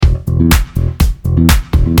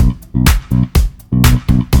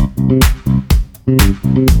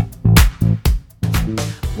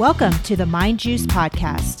Welcome to the Mind Juice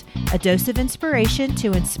Podcast, a dose of inspiration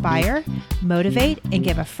to inspire, motivate, and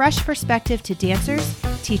give a fresh perspective to dancers,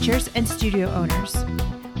 teachers, and studio owners.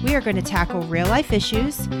 We are going to tackle real-life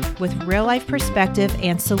issues with real-life perspective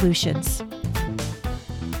and solutions.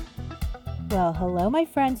 Well, hello, my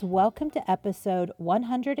friends. Welcome to episode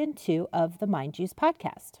 102 of the Mind Juice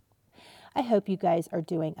Podcast. I hope you guys are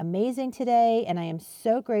doing amazing today, and I am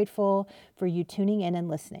so grateful for you tuning in and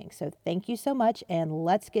listening. So thank you so much, and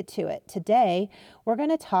let's get to it. Today, we're going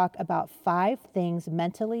to talk about 5 things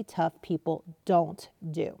mentally tough people don't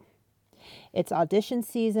do. It's audition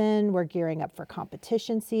season, we're gearing up for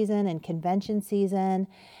competition season and convention season,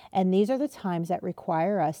 and these are the times that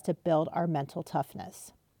require us to build our mental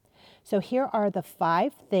toughness. So here are the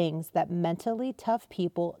 5 things that mentally tough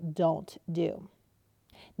people don't do.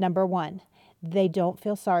 Number 1, they don't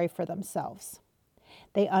feel sorry for themselves.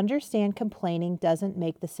 They understand complaining doesn't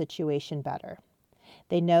make the situation better.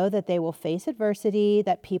 They know that they will face adversity,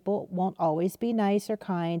 that people won't always be nice or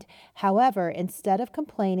kind. However, instead of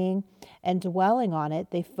complaining and dwelling on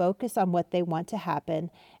it, they focus on what they want to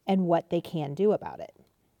happen and what they can do about it.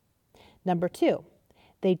 Number 2,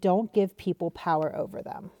 they don't give people power over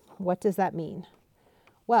them. What does that mean?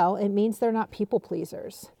 Well, it means they're not people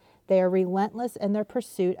pleasers. They are relentless in their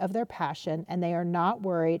pursuit of their passion, and they are not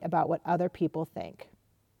worried about what other people think.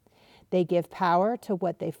 They give power to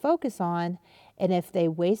what they focus on, and if they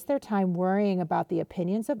waste their time worrying about the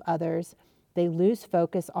opinions of others, they lose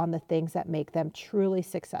focus on the things that make them truly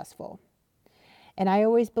successful. And I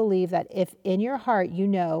always believe that if in your heart you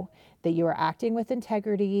know that you are acting with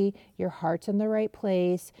integrity, your heart's in the right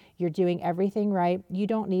place, you're doing everything right, you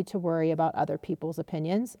don't need to worry about other people's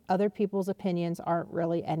opinions. Other people's opinions aren't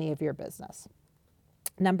really any of your business.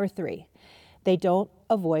 Number 3, they don't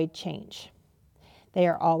avoid change. They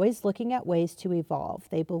are always looking at ways to evolve.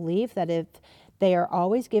 They believe that if they are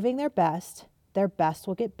always giving their best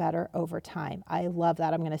will get better over time. I love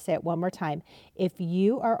that. I'm going to say it one more time. If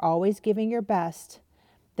you are always giving your best,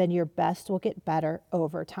 then your best will get better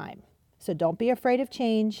over time. So don't be afraid of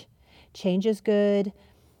change. Change is good,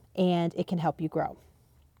 and it can help you grow.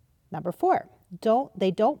 Number 4,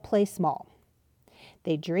 they don't play small.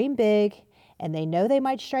 They dream big, and they know they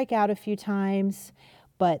might strike out a few times,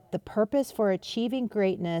 but the purpose for achieving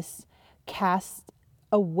greatness casts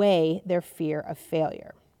away their fear of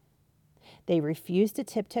failure. They refuse to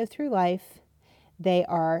tiptoe through life. They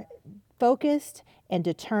are focused and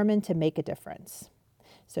determined to make a difference.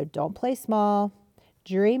 So don't play small,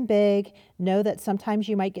 dream big, know that sometimes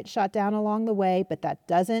you might get shot down along the way, but that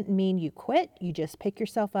doesn't mean you quit. You just pick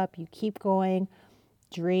yourself up, you keep going,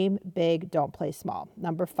 dream big, don't play small.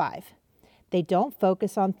 Number 5, they don't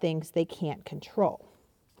focus on things they can't control.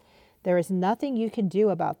 There is nothing you can do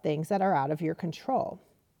about things that are out of your control.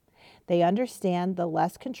 They understand the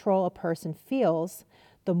less control a person feels,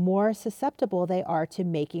 the more susceptible they are to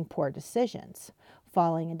making poor decisions,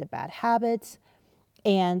 falling into bad habits,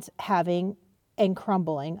 and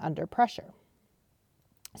crumbling under pressure.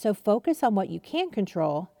 So focus on what you can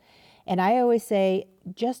control. And I always say,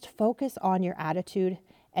 just focus on your attitude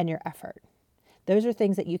and your effort. Those are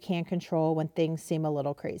things that you can control when things seem a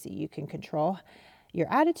little crazy. You can control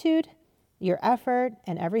your attitude, your effort,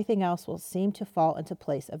 and everything else will seem to fall into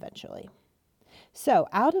place eventually. So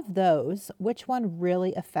out of those, which one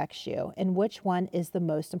really affects you and which one is the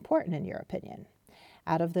most important in your opinion?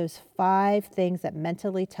 Out of those 5 things that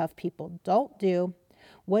mentally tough people don't do,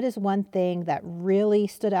 what is one thing that really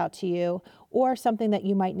stood out to you or something that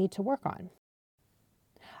you might need to work on?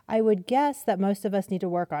 I would guess that most of us need to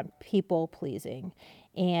work on people pleasing,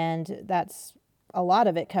 and that's a lot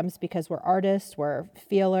of it comes because we're artists, we're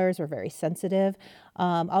feelers, we're very sensitive.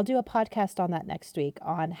 I'll do a podcast on that next week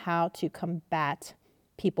on how to combat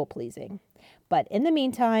people pleasing. But in the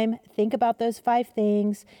meantime, think about those 5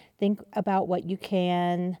 things. Think about what you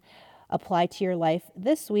can apply to your life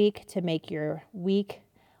this week to make your week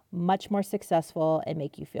much more successful and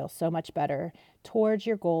make you feel so much better towards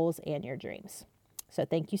your goals and your dreams. So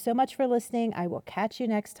thank you so much for listening. I will catch you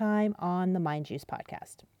next time on the Mind Juice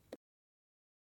Podcast.